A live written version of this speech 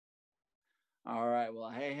All right.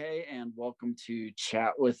 Well, hey, and welcome to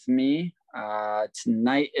Chat with Me.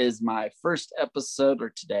 Tonight is my first episode,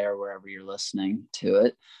 or today, or wherever you're listening to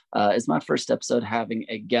it, is my first episode having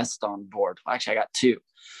a guest on board. Well, actually, I got two.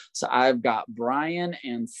 So I've got Brian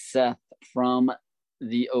and Seth from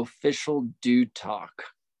the official Dude Talk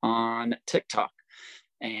on TikTok.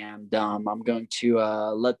 And I'm going to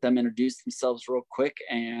let them introduce themselves real quick,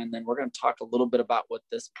 and then we're going to talk a little bit about what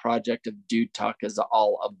this project of Dude Talk is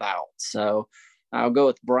all about. So I'll go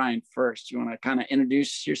with Brian first. You want to kind of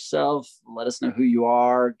introduce yourself, let us know who you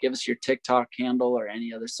are, give us your TikTok handle or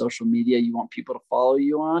any other social media you want people to follow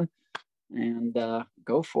you on, and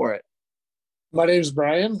go for it. My name is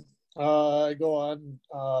Brian. I go on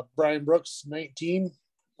Brian Brooks 19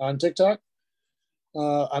 on TikTok.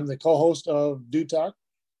 I'm the co-host of Do Talk.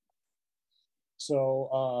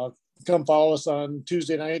 So come follow us on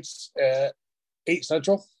Tuesday nights at 8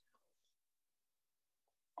 Central.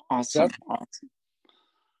 Awesome. Awesome.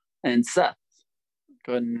 And Seth,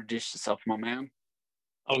 go ahead and introduce yourself, my man.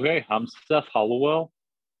 Okay, I'm Seth Hollowell.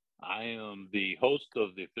 I am the host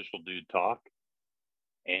of the official Dude Talk,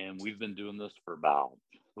 and we've been doing this for about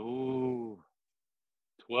 12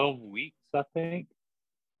 weeks, I think.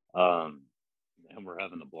 And we're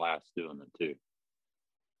having a blast doing it too.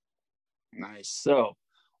 Nice. So,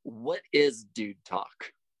 what is Dude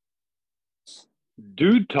Talk?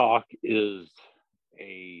 Dude Talk is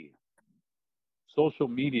a social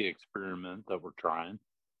media experiment that we're trying,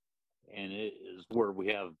 and it is where we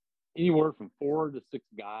have anywhere from 4 to 6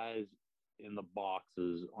 guys in the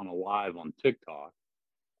boxes on a live on TikTok.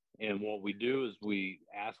 And what we do is we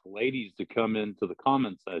ask ladies to come into the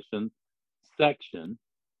comment section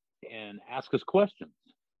and ask us questions.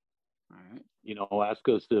 All right. You know, ask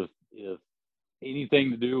us if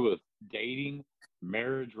anything to do with dating,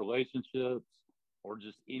 marriage, relationships, or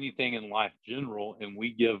just anything in life general, and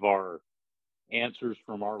we give our answers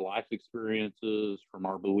from our life experiences, from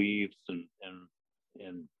our beliefs, and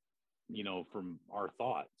you know, from our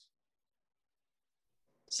thoughts.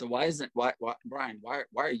 So why Brian, why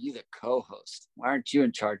are you the co-host? Why aren't you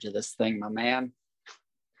in charge of this thing, my man?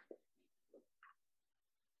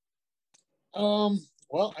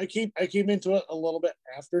 Well, I came into it a little bit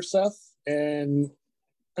after Seth, and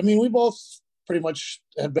I mean we both pretty much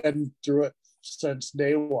have been through it since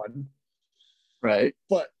day one. Right.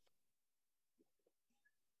 But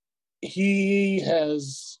he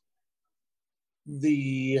has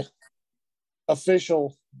the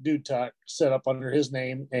official Dude Talk set up under his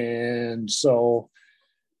name, and so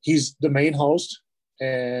he's the main host.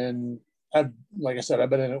 And like I said, I've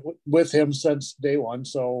been in it with him since day one,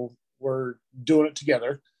 so we're doing it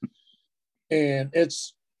together. And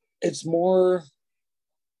it's more,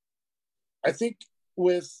 I think,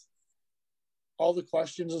 with all the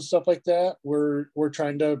questions and stuff like that, we're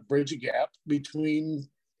trying to bridge a gap between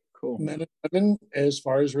men and women as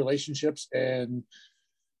far as relationships, and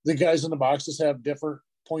the guys in the boxes have different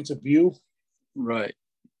points of view. Right.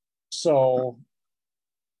 So,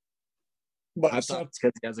 but I thought it's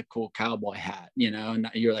because he has a cool cowboy hat, you know,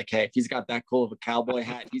 and you're like, hey, if he's got that cool of a cowboy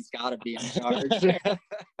hat, he's got to be in charge.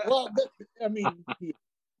 Well, I mean,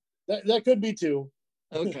 that could be too.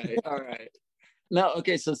 Okay. All right. No.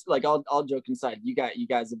 Okay. So like, all joke aside, you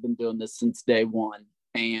guys have been doing this since day one.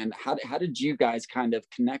 And how did you guys kind of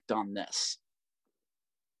connect on this?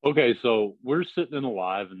 Okay, so we're sitting in a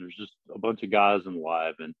live, and there's just a bunch of guys in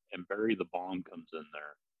live, and Barry the Bomb comes in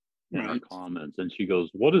there in our comments, and she goes,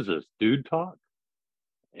 "What is this, Dude Talk?"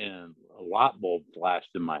 And a light bulb flashed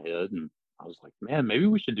in my head, and I was like, "Man, maybe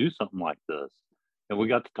we should do something like this." And we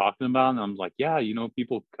got to talking about it, and I was like, "Yeah, you know,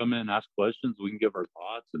 people come in, ask questions, we can give our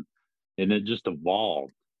thoughts," and it just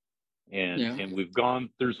evolved. And we've gone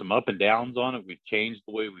through some up and downs on it. We've changed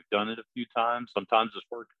the way we've done it a few times. Sometimes it's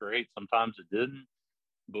worked great, sometimes it didn't.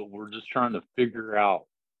 But we're just trying to figure out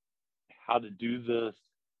how to do this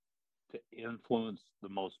to influence the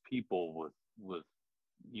most people with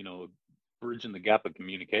you know, bridging the gap of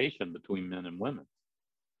communication between men and women.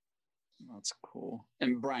 That's cool.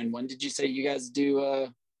 And Brian, when did you say you guys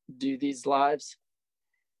do these lives?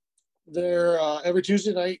 They're every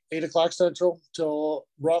Tuesday night, 8 o'clock Central till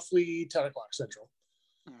roughly 10 o'clock Central.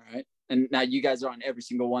 All right. And now you guys are on every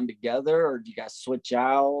single one together, or do you guys switch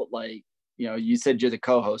out? Like, you know, you said you're the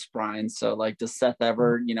co-host, Brian. So like, does Seth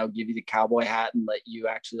ever, you know, give you the cowboy hat and let you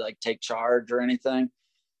actually like take charge or anything?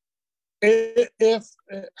 If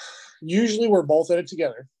usually we're both in it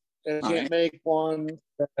together. If I can't make one,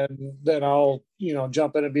 then I'll, you know,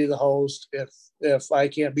 jump in and be the host. If I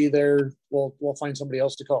can't be there, we'll find somebody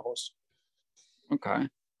else to co-host. Okay,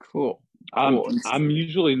 cool. I'm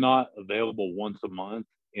usually not available once a month,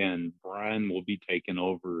 and Brian will be taking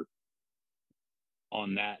over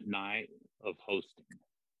on that night of hosting.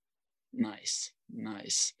 Nice.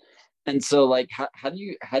 And so, like, how do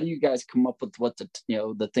you guys come up with what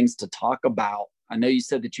the things to talk about? I know you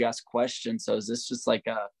said that you ask questions, so is this just like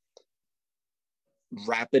a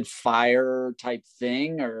rapid fire type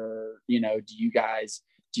thing, or do you guys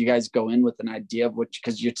go in with an idea of what,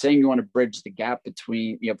 because you're saying you want to bridge the gap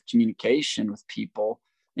between communication with people,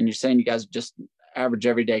 and you're saying you guys are just average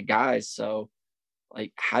everyday guys, so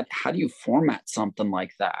like how do you format something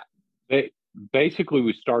like that? Basically,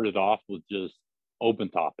 we started off with just open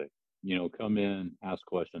topic, come in, ask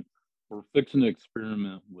questions. We're fixing to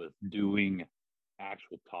experiment with doing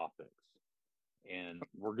actual topics, and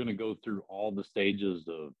we're going to go through all the stages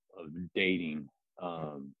of dating.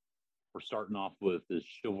 We're starting off with is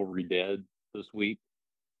chivalry dead this week,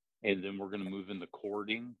 and then we're going to move into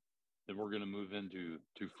courting. Then we're going to move into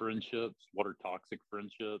friendships. What are toxic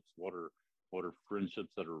friendships? What are friendships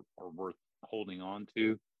that are worth holding on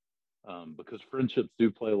to? Because friendships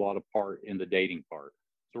do play a lot of part in the dating part.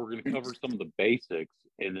 So we're going to cover some of the basics,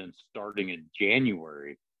 and then starting in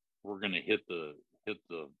January, we're going to hit the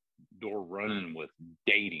door running with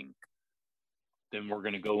dating. Then we're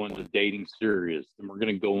going to go into dating serious. Then we're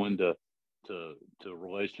going to go into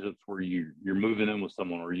relationships where you're moving in with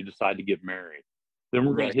someone, or you decide to get married. Then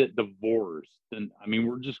we're going to hit divorce. Then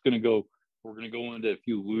we're going to go into if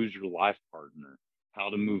you lose your life partner, how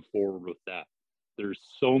to move forward with that. There's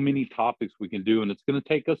so many topics we can do, and it's going to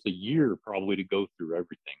take us a year probably to go through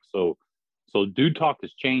everything. So Dude Talk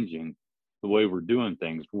is changing the way we're doing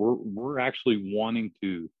things. We're actually wanting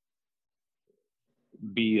to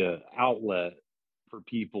be an outlet for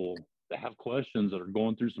people that have questions, that are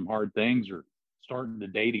going through some hard things, or starting to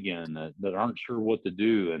date again, that aren't sure what to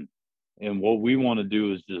do. And what we want to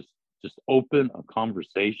do is just open a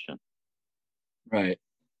conversation. Right.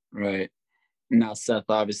 Now, Seth,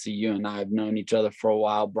 obviously you and I have known each other for a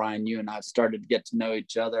while. Brian, you and I have started to get to know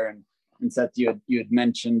each other. And Seth, you had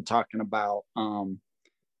mentioned talking about,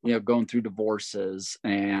 going through divorces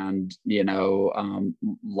and,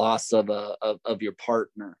 loss of your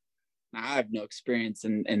partner. Now, I have no experience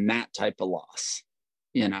in that type of loss.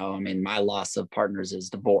 My loss of partners is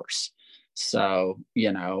divorce. So,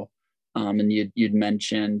 and you'd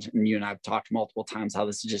mentioned, and you and I've talked multiple times, how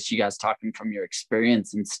this is just you guys talking from your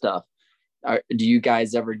experience and stuff. Do you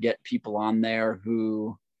guys ever get people on there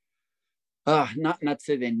who, not to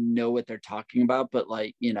say they know what they're talking about, but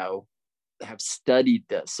have studied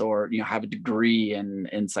this, or have a degree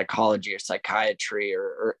in psychology or psychiatry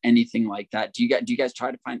or anything like that? Do you guys try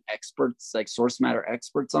to find experts, like source matter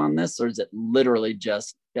experts on this, or is it literally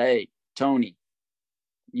just, hey, Tony,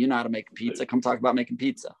 you know how to make a pizza, come talk about making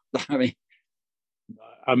pizza?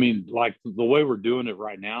 I mean, like the way we're doing it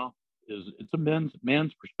right now is it's a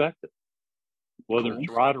man's perspective. Whether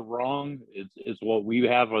it's right or wrong, it's what we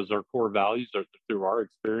have as our core values through our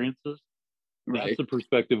experiences. Right. That's the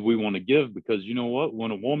perspective we want to give, because you know what?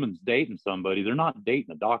 When a woman's dating somebody, they're not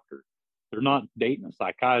dating a doctor. They're not dating a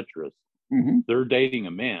psychiatrist. Mm-hmm. They're dating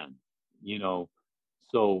a man,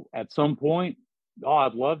 So at some point,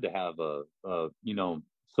 I'd love to have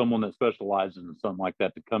someone that specializes in something like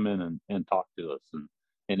that to come in and talk to us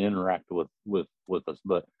and interact with us.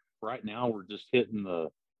 But right now we're just hitting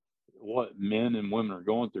what men and women are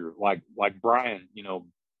going through. Like Brian,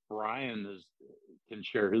 Brian can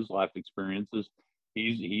share his life experiences.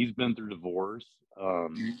 He's been through divorce. I'll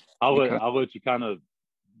let you kind of,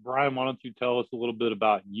 Brian, why don't you tell us a little bit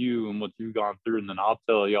about you and what you've gone through, and then I'll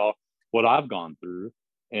tell y'all what I've gone through.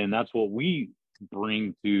 And that's what we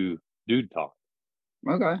bring to Dude Talk.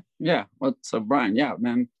 Okay. Yeah. So Brian, yeah,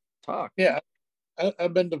 man, talk. Yeah.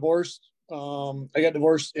 I've been divorced. I got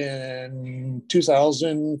divorced in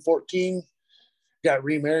 2014, got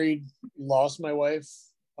remarried, lost my wife.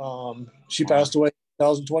 She passed away in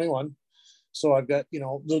 2021. So I've got,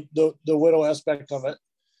 the widow aspect of it.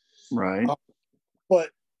 Right. But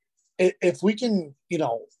if we can,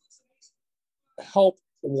 help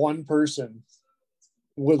one person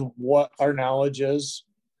with what our knowledge is,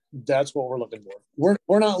 that's what we're looking for.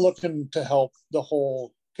 We're not looking to help the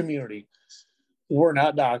whole community. We're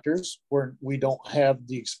not doctors. We don't have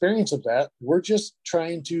the experience of that. We're just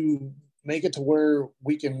trying to make it to where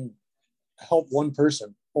we can help one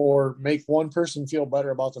person or make one person feel better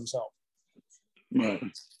about themselves.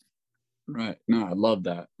 Right. No, I love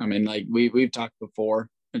that. I mean, like we've talked before,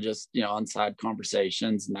 and just on side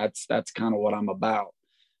conversations, and that's kind of what I'm about,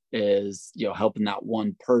 is helping that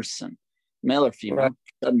one person, male or female, right.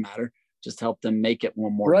 Doesn't matter. Just help them make it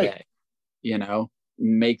one more day.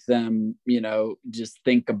 Make them, just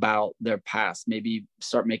think about their past, maybe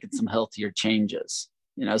start making some healthier changes.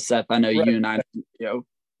 Seth, I know right. You and I,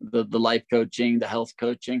 the life coaching, the health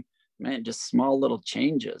coaching, man, just small little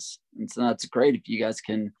changes. And so that's great if you guys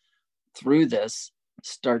can, through this,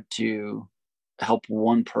 start to help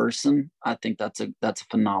one person. I think that's a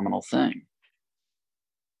phenomenal thing.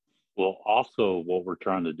 Well, also what we're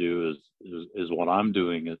trying to do is what I'm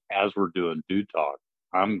doing is, as we're doing Dude Talk,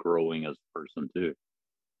 I'm growing as a person too.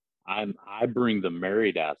 I bring the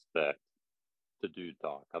married aspect to Dude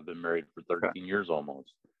Talk. I've been married for 13 years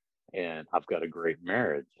almost, and I've got a great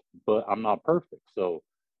marriage, but I'm not perfect. So,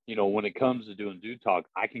 when it comes to doing Dude Talk,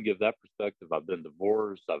 I can give that perspective. I've been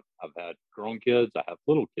divorced. I've had grown kids. I have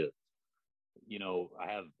little kids.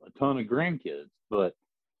 I have a ton of grandkids, but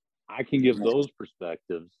I can give those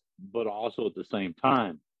perspectives, but also at the same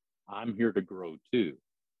time, I'm here to grow too.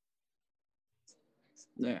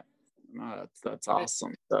 Yeah, no, that's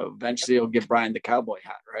awesome. So eventually you'll get Brian the cowboy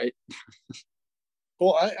hat, right?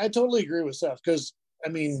 Well, I totally agree with Seth, because I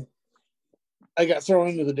mean, I got thrown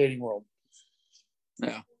into the dating world.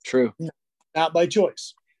 Yeah, true. Not by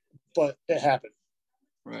choice, but it happened.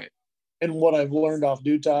 Right. And what I've learned off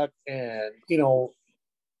Dude Talk, and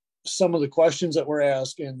some of the questions that we're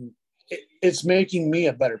asking, it's making me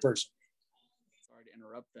a better person. Sorry to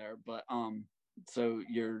interrupt there, but so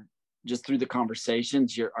you're just through the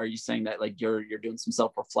conversations, are you saying that like you're doing some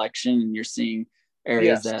self-reflection and you're seeing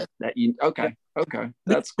areas that you okay,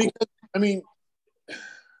 that's cool. Because, I mean,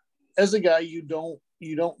 as a guy, you don't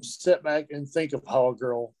sit back and think of how a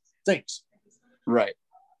girl thinks, right?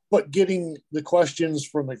 But getting the questions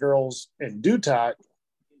from the girls in Dude Talk,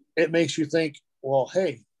 it makes you think, well,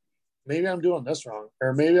 hey, maybe I'm doing this wrong,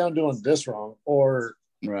 or maybe I'm doing this wrong, or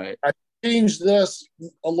right, I changed this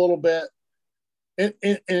a little bit. And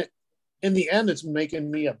in the end, it's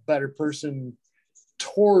making me a better person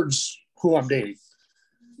towards who I'm dating.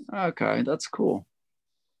 Okay, that's cool.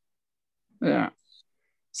 Yeah.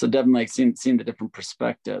 So definitely seeing the different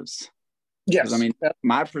perspectives. Yes. I mean,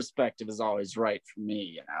 my perspective is always right for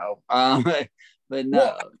me, but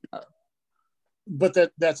no. Well, but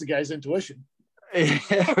that's the guy's intuition.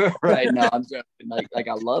 Right. No, I'm joking. Like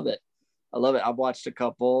I love it. I've watched a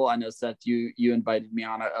couple. I know, Seth, you invited me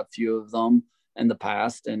on a few of them in the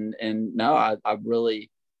past, and no, I really,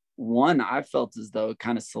 I felt as though it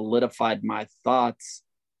kind of solidified my thoughts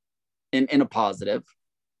in a positive,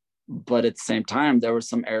 but at the same time, there were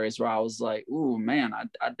some areas where I was like, "Ooh, man,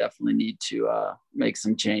 I definitely need to make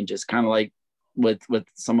some changes." Kind of like with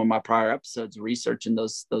some of my prior episodes, researching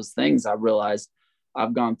those things, I realized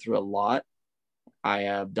I've gone through a lot. I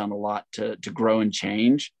have done a lot to grow and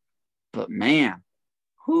change, but man,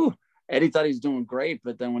 Eddie thought he was doing great,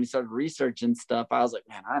 but then when he started researching stuff, I was like,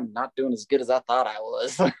 man, I'm not doing as good as I thought I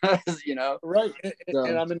was. Right? So,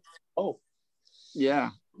 and I'm in. Yeah.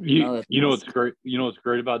 What's great? What's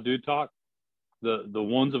great about Dude Talk? The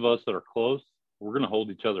ones of us that are close, we're gonna hold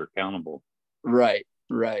each other accountable. Right.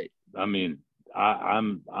 I mean,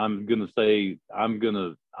 I'm gonna say I'm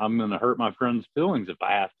gonna hurt my friend's feelings if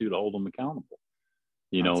I have to hold them accountable.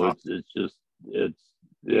 And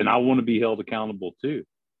I want to be held accountable too.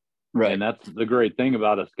 Right. And that's the great thing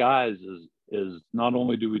about us guys is not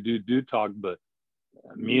only do we do Dude Talk, but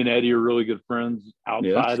me and Eddie are really good friends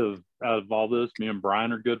outside of all this. Me and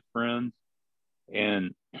Brian are good friends,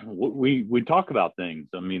 and we talk about things.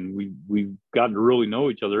 I mean, we've gotten to really know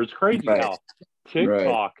each other. It's crazy how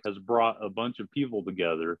TikTok has brought a bunch of people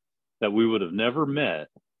together that we would have never met.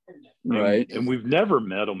 Right. And we've never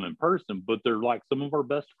met them in person, but they're like some of our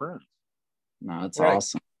best friends. No, it's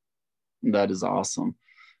awesome. That is awesome.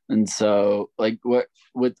 And so like what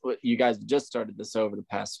you guys just started this over the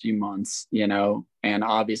past few months, and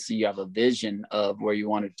obviously you have a vision of where you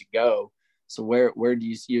wanted to go. So where do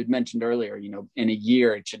you had mentioned earlier, in a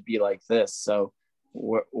year it should be like this. So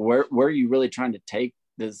where are you really trying to take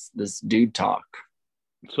this Dude Talk?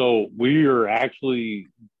 So we are actually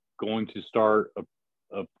going to start a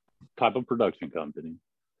type of production company.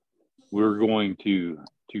 We're going to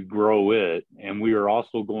grow it, and we are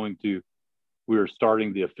also we are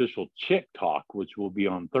starting the official Chick Talk, which will be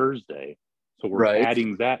on Thursday. So we're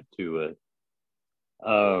adding that to it.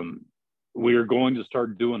 We are going to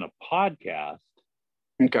start doing a podcast.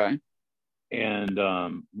 Okay. And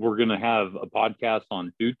we're going to have a podcast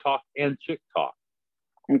on Dude Talk and Chick Talk.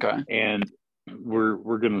 Okay. And we're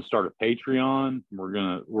going to start a Patreon.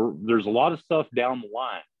 There's a lot of stuff down the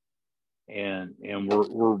line. And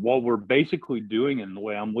what we're basically doing, and the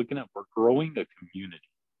way I'm looking at, we're growing a community.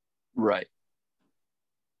 Right.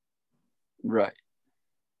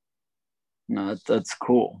 No, that's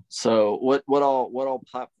cool. So what all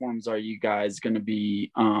platforms are you guys going to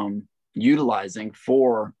be utilizing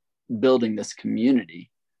for building this community?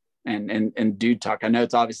 and Dude Talk. I know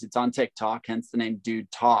it's on TikTok, hence the name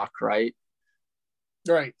Dude Talk, right?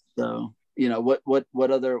 Right. So,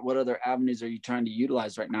 what other avenues are you trying to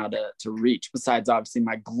utilize right now to reach, besides obviously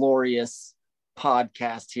my glorious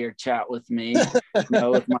podcast here, Chat with Me,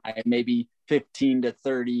 with my maybe 15 to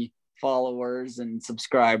 30 followers and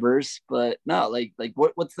subscribers. But no, like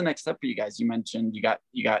what's the next step for you guys? You mentioned you got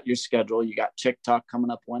your schedule, you got TikTok coming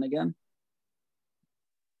up when again?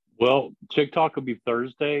 Well, TikTok will be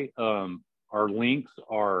Thursday. Our links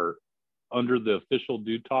are under the official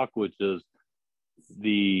Dude Talk, which is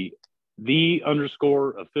the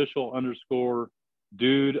 _official_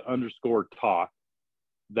 dude_talk.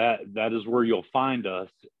 That is where you'll find us.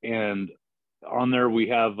 And on there, we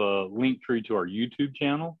have a link tree to our YouTube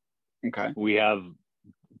channel. Okay. We have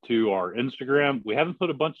to our Instagram. We haven't put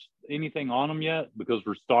anything on them yet because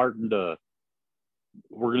we're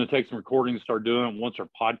going to take some recordings, start doing it. Once our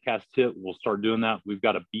podcast hit, we'll start doing that. We've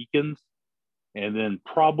got a Beacons. And then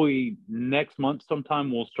probably next month sometime,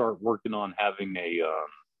 we'll start working on having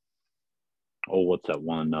what's that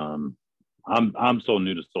one? I'm so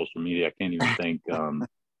new to social media. I can't even think.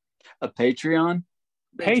 A Patreon?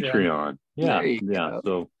 Patreon. Yeah. Go.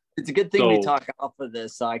 So it's a good thing we talk off of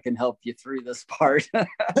this so I can help you through this part.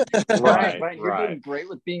 Right. You're doing great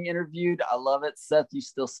with being interviewed. I love it. Seth, you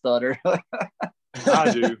still stutter.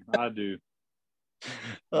 I do.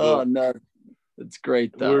 Oh, no. It's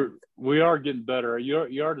great, though. We are getting better. You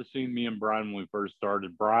already seen me and Brian when we first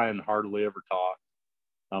started. Brian hardly ever talked.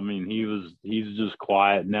 I mean, he's just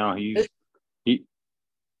quiet. Now you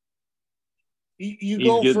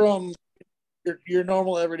go from your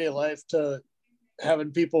normal everyday life to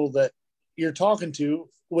having people that you're talking to,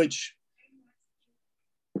 which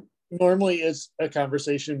normally is a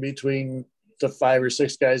conversation between the 5 or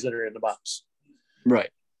 6 guys that are in the box.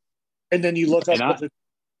 Right. And then you look up in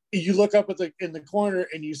the corner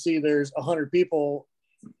and you see there's 100 people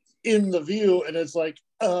in the view, and it's like,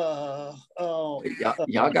 y'all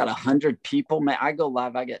got 100 people, man. I go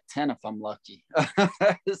live, I get 10 if I'm lucky.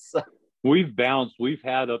 So. We've bounced. We've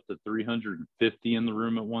had up to 350 in the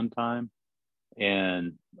room at one time,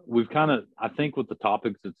 and we've I think with the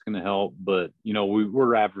topics it's going to help. But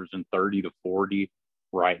we're averaging 30 to 40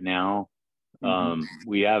 right now. Mm-hmm.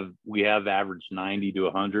 We have averaged 90 to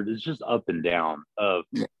 100. It's just up and down.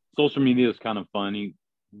 Social media is kind of funny.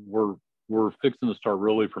 We're fixing to start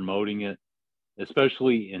really promoting it,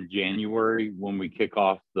 especially in January when we kick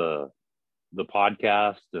off the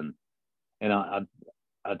podcast. And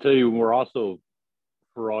I tell you, we're also,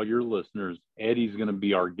 for all your listeners, Eddie's going to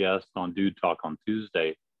be our guest on Dude Talk on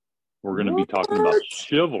Tuesday. We're going to be talking about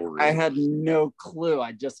chivalry. I had no clue.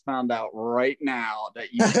 I just found out right now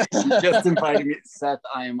that you just invited me. Seth,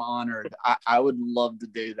 I am honored. I would love to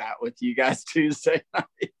do that with you guys Tuesday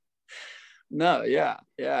night. No, yeah.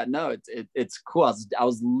 No, it's cool. I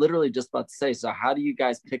was literally just about to say, so how do you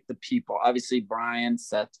guys pick the people? Obviously, Brian,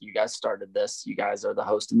 Seth, you guys started this. You guys are the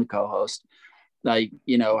host and the co-host. Like,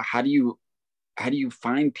 how do you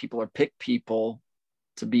find people or pick people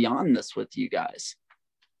to be on this with you guys?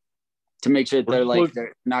 To make sure that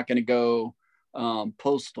they're not going to go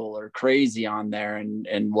postal or crazy on there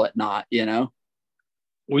and whatnot,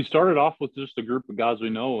 We started off with just a group of guys we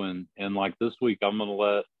know, and like this week, I'm going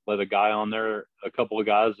to let a guy on there, a couple of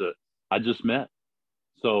guys that I just met.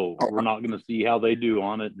 So we're not going to see how they do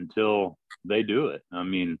on it until they do it. I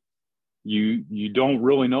mean, you don't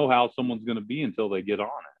really know how someone's going to be until they get on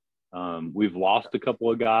it. We've lost a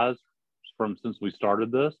couple of guys since we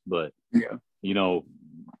started this, but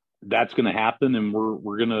that's going to happen, and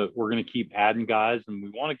we're going to keep adding guys, and we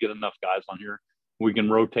want to get enough guys on here we can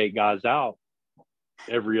rotate guys out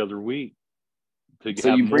every other week to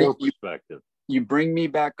have more perspective. You bring me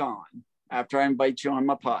back on after I invite you on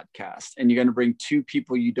my podcast, and you're going to bring 2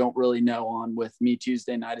 people you don't really know on with me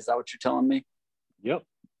Tuesday night. Is that what you're telling me? Yep.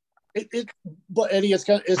 But Eddie, it's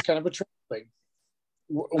kind of a trust thing.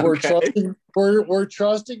 We're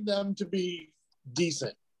trusting them to be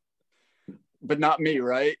decent, but not me,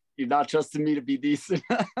 right? You're not trusting me to be decent.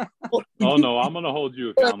 Oh no, I'm going to hold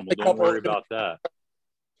you accountable. Don't worry about that.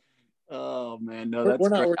 Oh man, no, that's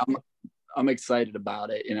great. I'm excited about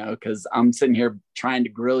it, because I'm sitting here trying to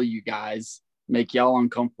grill you guys, make y'all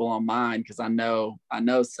uncomfortable on mine, because I know,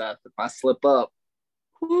 Seth, if I slip up,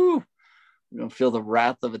 I'm gonna feel the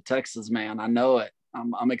wrath of a Texas man. I know it.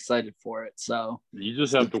 I'm excited for it. So you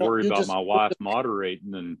just have to worry about my wife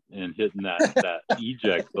moderating and hitting that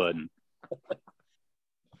eject button.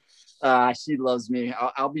 She loves me.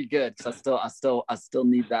 I'll be good, because I still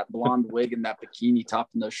need that blonde wig and that bikini top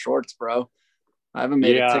and those shorts, bro. I haven't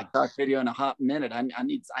made a TikTok video in a hot minute. I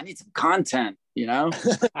need some content,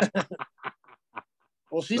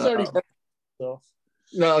 Well, she's already so.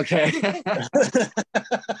 No, okay.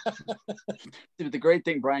 The great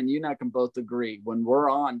thing, Brian, you and I can both agree when we're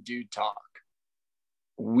on Dude Talk,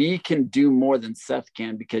 we can do more than Seth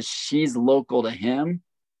can because she's local to him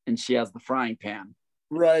and she has the frying pan.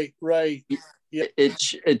 Right. Yep.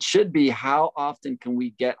 It should be how often can we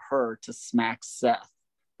get her to smack Seth?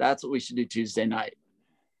 That's what we should do Tuesday night.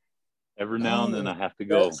 Every now and then I have to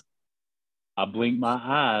go. I blink my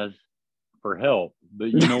eyes for help,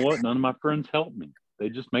 but you know what? None of my friends help me. They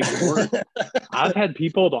just make it worse. I've had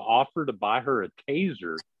people to offer to buy her a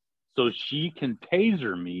taser so she can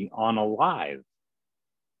taser me on a live.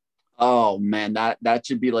 Oh man, that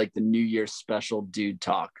should be like the New Year's special Dude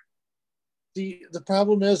Talk. The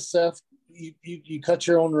problem is, Seth, you cut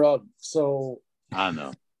your own rug, so I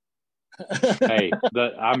know. Hey,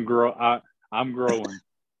 I'm growing.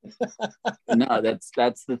 No,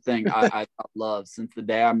 that's the thing I love since the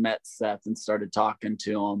day I met Seth and started talking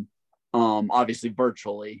to him. Obviously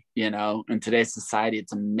virtually, in today's society,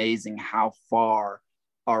 it's amazing how far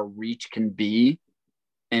our reach can be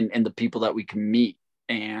and the people that we can meet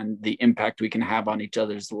and the impact we can have on each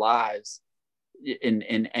other's lives in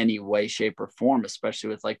any way, shape, or form, especially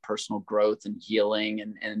with like personal growth and healing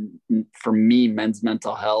and for me, men's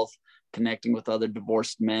mental health, connecting with other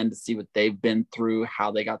divorced men to see what they've been through,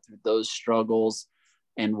 how they got through those struggles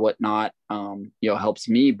and whatnot, helps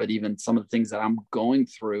me. But even some of the things that I'm going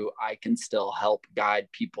through, I can still help guide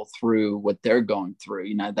people through what they're going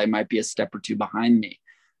through. They might be a step or two behind me.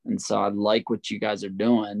 And so I like what you guys are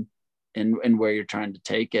doing and where you're trying to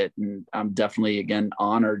take it. And I'm definitely, again,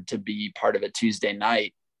 honored to be part of it Tuesday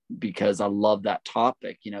night because I love that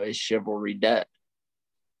topic. Is chivalry dead?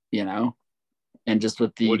 And just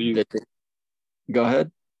with go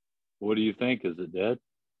ahead. What do you think? Is it dead?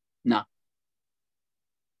 No.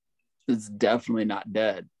 It's definitely not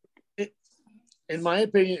dead. In my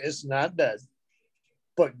opinion, it's not dead.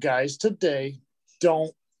 But guys today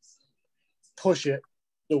don't push it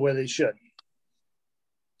the way they should.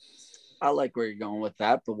 I like where you're going with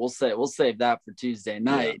that, but we'll save that for Tuesday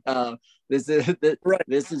night. Yeah. This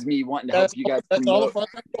is me wanting to help you guys. That's all the fun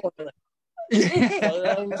I'm going.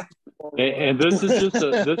 And this is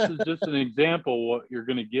just an example of what you're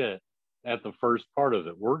going to get at the first part of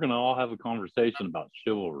it. We're going to all have a conversation about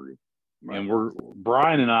chivalry. Right. And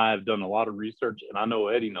Brian and I have done a lot of research, and I know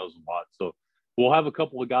Eddie knows a lot. So we'll have a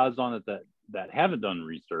couple of guys on it that haven't done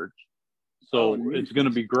research. So it's going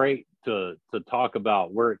to be great to talk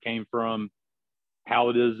about where it came from, how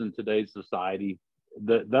it is in today's society.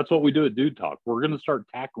 That's what we do at Dude Talk. We're going to start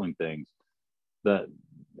tackling things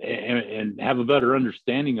and have a better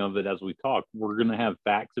understanding of it as we talk. We're going to have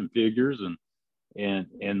facts and figures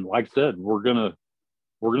and like I said, we're going to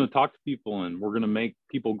talk to people and we're going to make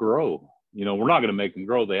people grow. We're not going to make them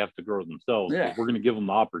grow. They have to grow themselves. Yeah. But we're going to give them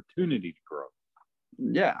the opportunity to grow.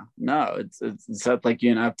 Yeah, no, it's like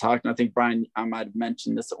you and I've talked, and I think, Brian, I might have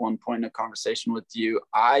mentioned this at one point in a conversation with you.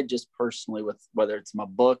 I just personally, with whether it's my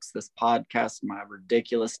books, this podcast, my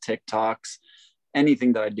ridiculous TikToks,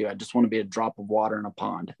 anything that I do, I just want to be a drop of water in a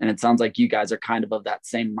pond. And it sounds like you guys are kind of that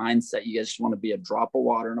same mindset. You guys just want to be a drop of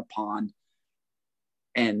water in a pond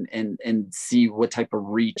and see what type of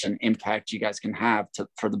reach and impact you guys can have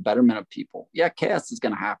for the betterment of people. Yeah, chaos is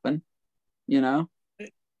going to happen,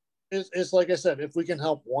 It's like I said, if we can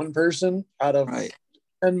help one person out of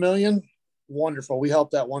 10 million, wonderful. We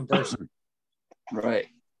help that one person. Right.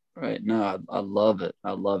 No, I love it.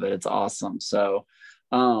 It's awesome. So,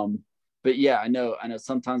 but yeah, I know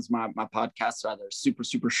sometimes my podcasts are either super,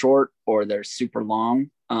 super short or they're super long.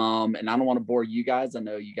 And I don't want to bore you guys. I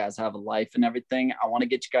know you guys have a life and everything. I want to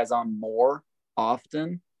get you guys on more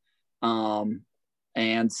often.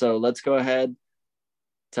 And so let's go ahead,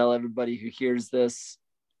 tell everybody who hears this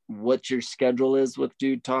what your schedule is with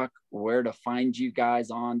Dude Talk, where to find you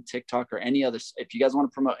guys on TikTok or any other. If you guys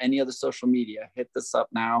want to promote any other social media, hit this up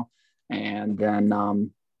now. And then, I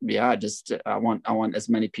want as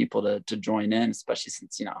many people to join in, especially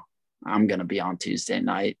since, I'm going to be on Tuesday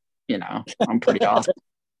night, I'm pretty awesome.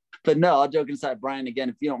 But no, all joking aside, Brian, again,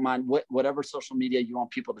 if you don't mind, whatever social media you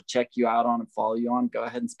want people to check you out on and follow you on, go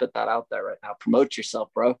ahead and spit that out there right now. Promote yourself,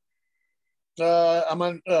 bro. I'm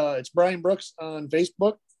on, it's Brian Brooks on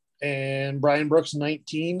Facebook and Brian Brooks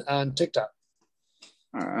 19 on TikTok.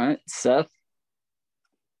 All right. Seth.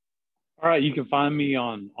 All right. You can find me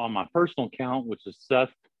on my personal account, which is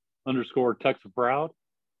Seth_Texas-Proud.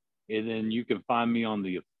 And then you can find me on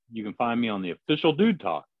the official Dude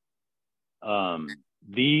Talk.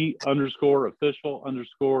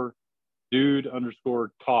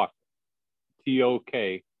 the_official_dude_talk.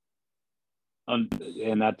 TOK. And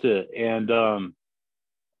that's it. And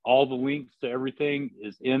all the links to everything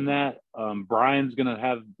is in that. Brian's going to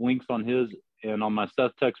have links on his, and on my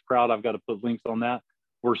Seth Tex Proud, I've got to put links on that.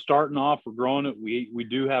 We're starting off, we're growing it. We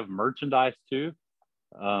do have merchandise too.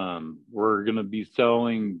 We're going to be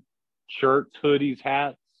selling shirts, hoodies,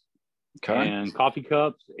 hats, and coffee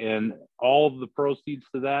cups, and all of the proceeds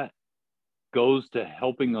to that goes to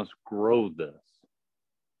helping us grow this.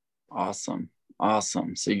 Awesome.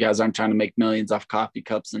 So you guys aren't trying to make millions off coffee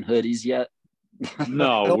cups and hoodies yet?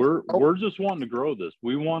 No, we're just wanting to grow this.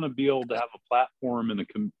 We want to be able to have a platform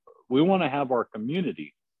we want to have our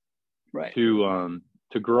community right to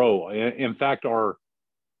grow. In fact, I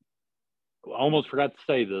almost forgot to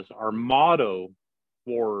say this, our motto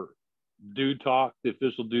for Dude Talk, the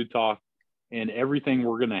official Dude Talk, and everything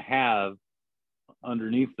we're going to have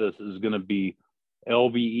underneath this is going to be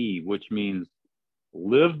LBE, which means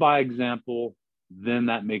live by example, then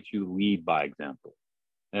that makes you lead by example.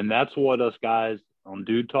 And that's what us guys on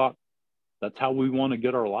Dude Talk, that's how we want to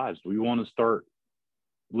get our lives. We want to start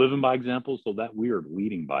living by example so that we are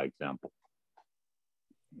leading by example.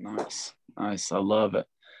 Nice. I love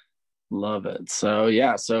it. So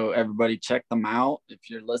yeah, so everybody check them out if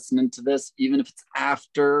you're listening to this, even if it's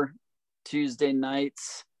after Tuesday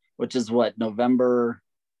nights, which is what, November,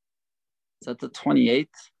 is that the 28th?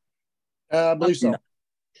 I believe so.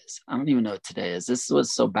 I don't even know what today is. This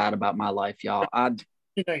was so bad about my life, y'all.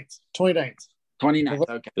 29th. 29th.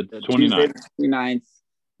 Okay. It's 29th. Tuesday the 29th.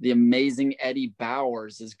 The amazing Eddie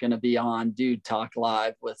Bowers is going to be on Dude Talk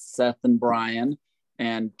Live with Seth and Brian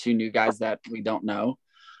and two new guys that we don't know,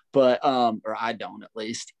 but or I don't at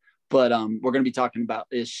least. But we're going to be talking about,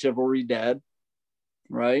 is chivalry dead,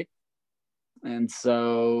 right? And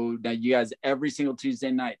so now you guys, every single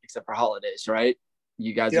Tuesday night except for holidays, right?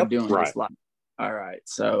 You guys are doing this live. All right.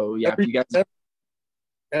 So yeah, if you guys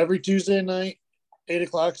every Tuesday night,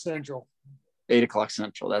 8:00 Central. 8:00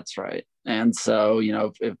 Central. That's right. And so, you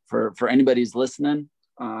know, if for anybody who's listening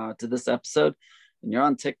to this episode and you're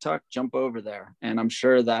on TikTok, jump over there. And I'm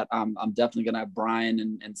sure that I'm definitely going to have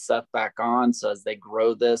Brian and Seth back on. So as they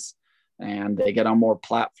grow this and they get on more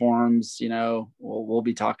platforms, you know, we'll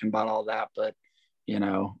be talking about all that. But, you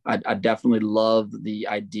know, I definitely love the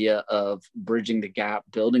idea of bridging the gap,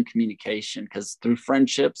 building communication, because through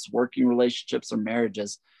friendships, working relationships, or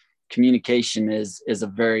marriages, communication is a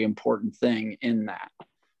very important thing in that,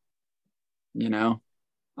 you know.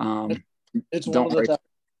 It's don't one of the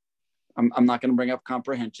I'm not going to bring up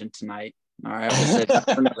comprehension tonight. All right, we'll save that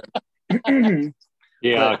for another.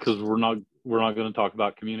 Yeah, because we're not going to talk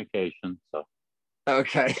about communication. So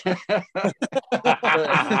okay.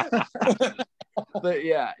 But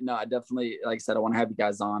yeah, no, I definitely, like I said, I want to have you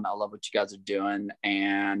guys on. I love what you guys are doing,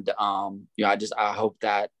 and yeah, I hope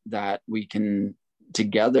that we can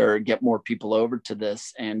together get more people over to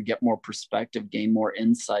this and get more perspective, gain more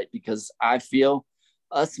insight, because I feel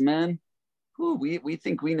us men, we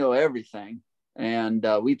think we know everything, and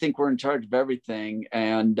we think we're in charge of everything,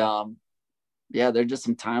 and yeah, there's just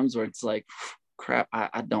some times where it's like, crap,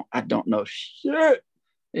 I don't know shit,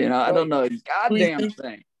 you know. I don't know a goddamn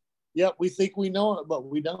thing. Yep, we think we know it, but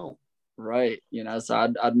we don't. Right, you know. So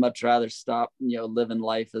I'd much rather stop, you know, living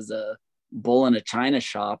life as a bull in a china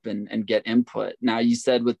shop and get input. Now, you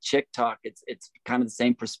said with Chick Talk, it's kind of the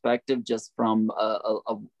same perspective, just from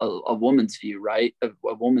a woman's view, right? A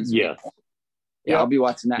woman's viewpoint. Yeah, I'll be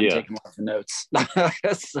watching that and taking lots of notes.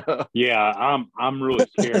 So. Yeah, I'm really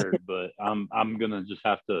scared, but I'm gonna just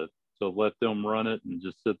have to let them run it and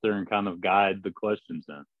just sit there and kind of guide the questions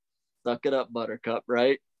in. Suck it up, Buttercup,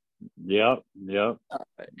 right? Yep. And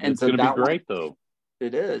it's so gonna be great though.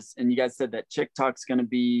 It is. And you guys said that Chick Talk's going to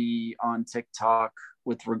be on TikTok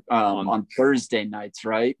with on Thursday nights,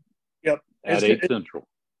 right? Yep. At 8 Central.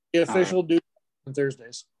 The official Dude on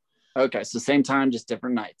Thursdays. Okay. So same time, just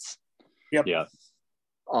different nights. Yep. Yeah.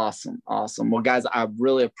 Awesome. Well, guys, I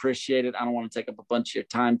really appreciate it. I don't want to take up a bunch of your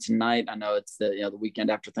time tonight. I know it's the weekend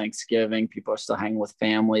after Thanksgiving. People are still hanging with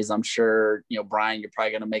families. I'm sure, you know, Brian, you're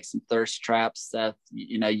probably going to make some thirst traps. Seth,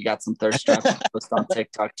 you know, you got some thirst traps posted on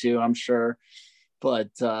TikTok too, I'm sure.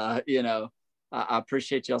 But, you know, I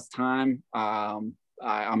appreciate y'all's time.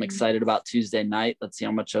 I'm excited about Tuesday night. Let's see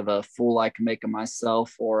how much of a fool I can make of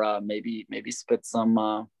myself, or maybe spit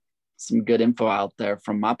some good info out there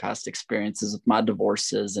from my past experiences with my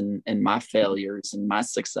divorces and my failures and my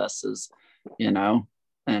successes, you know,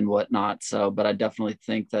 and whatnot. So, but I definitely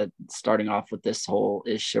think that starting off with this whole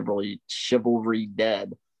 "is chivalry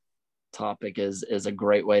dead" topic is a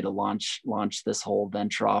great way to launch this whole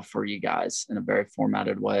venture off for you guys in a very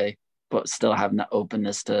formatted way, but still having the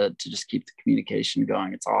openness to just keep the communication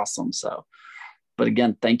going. It's awesome. So, but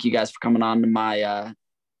again, thank you guys for coming on to my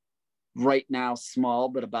right now small,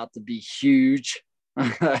 but about to be huge,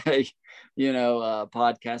 podcast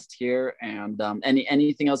here. And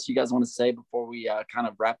anything else you guys want to say before we kind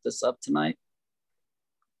of wrap this up tonight?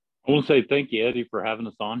 I want to say thank you, Eddie, for having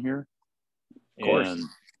us on here. Of course. And,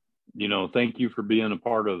 thank you for being a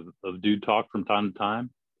part of Dude Talk from time to time.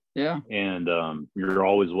 Yeah. And you're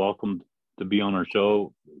always welcome to be on our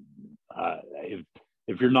show.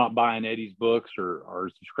 If you're not buying Eddie's books or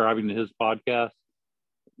subscribing to his podcast,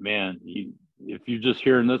 man, if you're just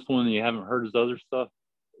hearing this one and you haven't heard his other stuff,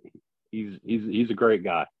 he's a great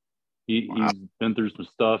guy. He's been through some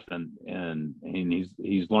stuff and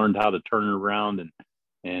he's learned how to turn it around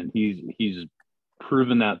and he's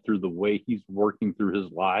proven that through the way he's working through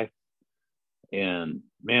his life. And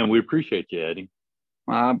man, we appreciate you, Eddie.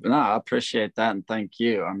 No, I appreciate that, and thank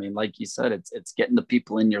you. I mean, like you said, it's getting the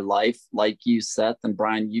people in your life, like you, Seth, and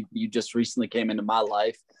Brian. You just recently came into my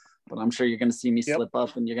life, but I'm sure you're going to see me slip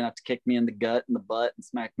up, and you're going to have to kick me in the gut and the butt and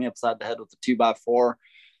smack me upside the head with a 2x4.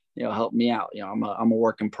 Help me out. I'm a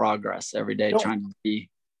work in progress every day, trying to be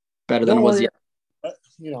better than I was.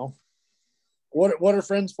 What are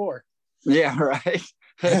friends for? Yeah, right.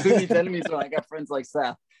 Who needs enemies when I got friends like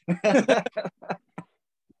Seth?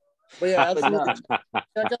 But yeah, absolutely.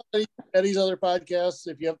 Check out Eddie's other podcasts.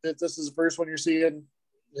 If this is the first one you're seeing,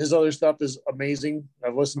 his other stuff is amazing.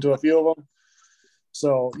 I've listened to a few of them.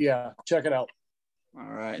 So yeah, check it out. All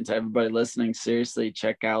right. And to everybody listening, seriously,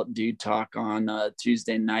 check out Dude Talk on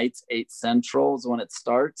Tuesday nights, 8 Central is when it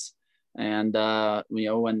starts. And,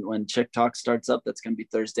 when Chick Talk starts up, that's going to be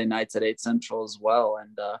Thursday nights at 8 Central as well.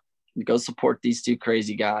 And go support these two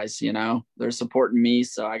crazy guys. They're supporting me,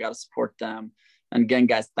 so I got to support them. And again,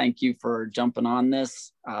 guys, thank you for jumping on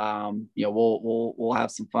this. We'll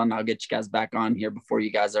have some fun. I'll get you guys back on here before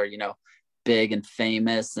you guys are, big and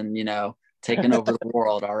famous and, taking over the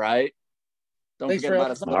world. All right. Don't forget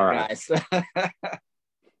about us, guys.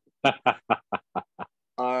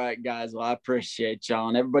 All right, guys. Well, I appreciate y'all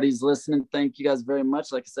and everybody's listening. Thank you guys very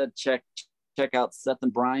much. Like I said, check out Seth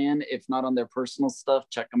and Brian. If not on their personal stuff,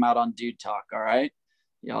 check them out on Dude Talk. All right.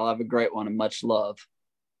 Y'all have a great one and much love.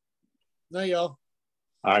 Night, y'all.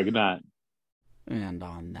 All right, good night. And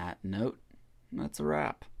on that note, that's a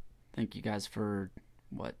wrap. Thank you guys for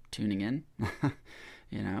tuning in.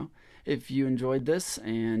 If you enjoyed this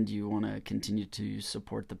and you want to continue to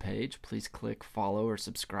support the page, please click follow or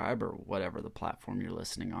subscribe or whatever the platform you're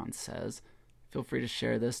listening on says. Feel free to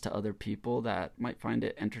share this to other people that might find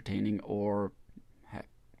it entertaining or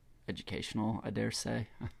educational, I dare say.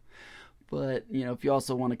 But, if you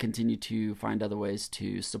also want to continue to find other ways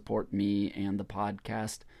to support me and the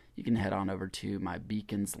podcast, you can head on over to my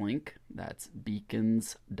Beacons link. That's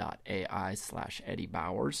beacons.ai/Eddie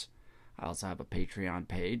Bowers. I also have a Patreon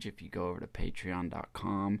page. If you go over to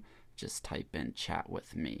patreon.com, just type in chat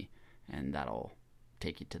with me, and that'll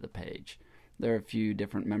take you to the page. There are a few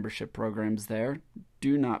different membership programs there.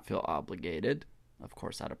 Do not feel obligated. Of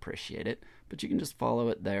course, I'd appreciate it, but you can just follow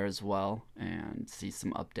it there as well and see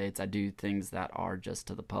some updates. I do things that are just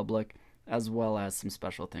to the public, as well as some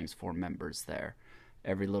special things for members there.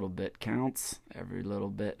 Every little bit counts. Every little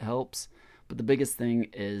bit helps. But the biggest thing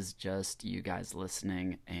is just you guys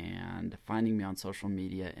listening and finding me on social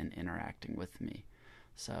media and interacting with me.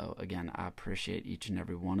 So again, I appreciate each and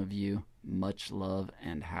every one of you. Much love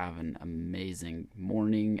and have an amazing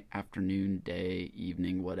morning, afternoon, day,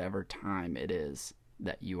 evening, whatever time it is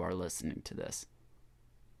that you are listening to this.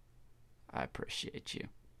 I appreciate you.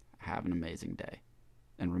 Have an amazing day.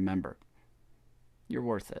 And remember, you're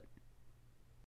worth it.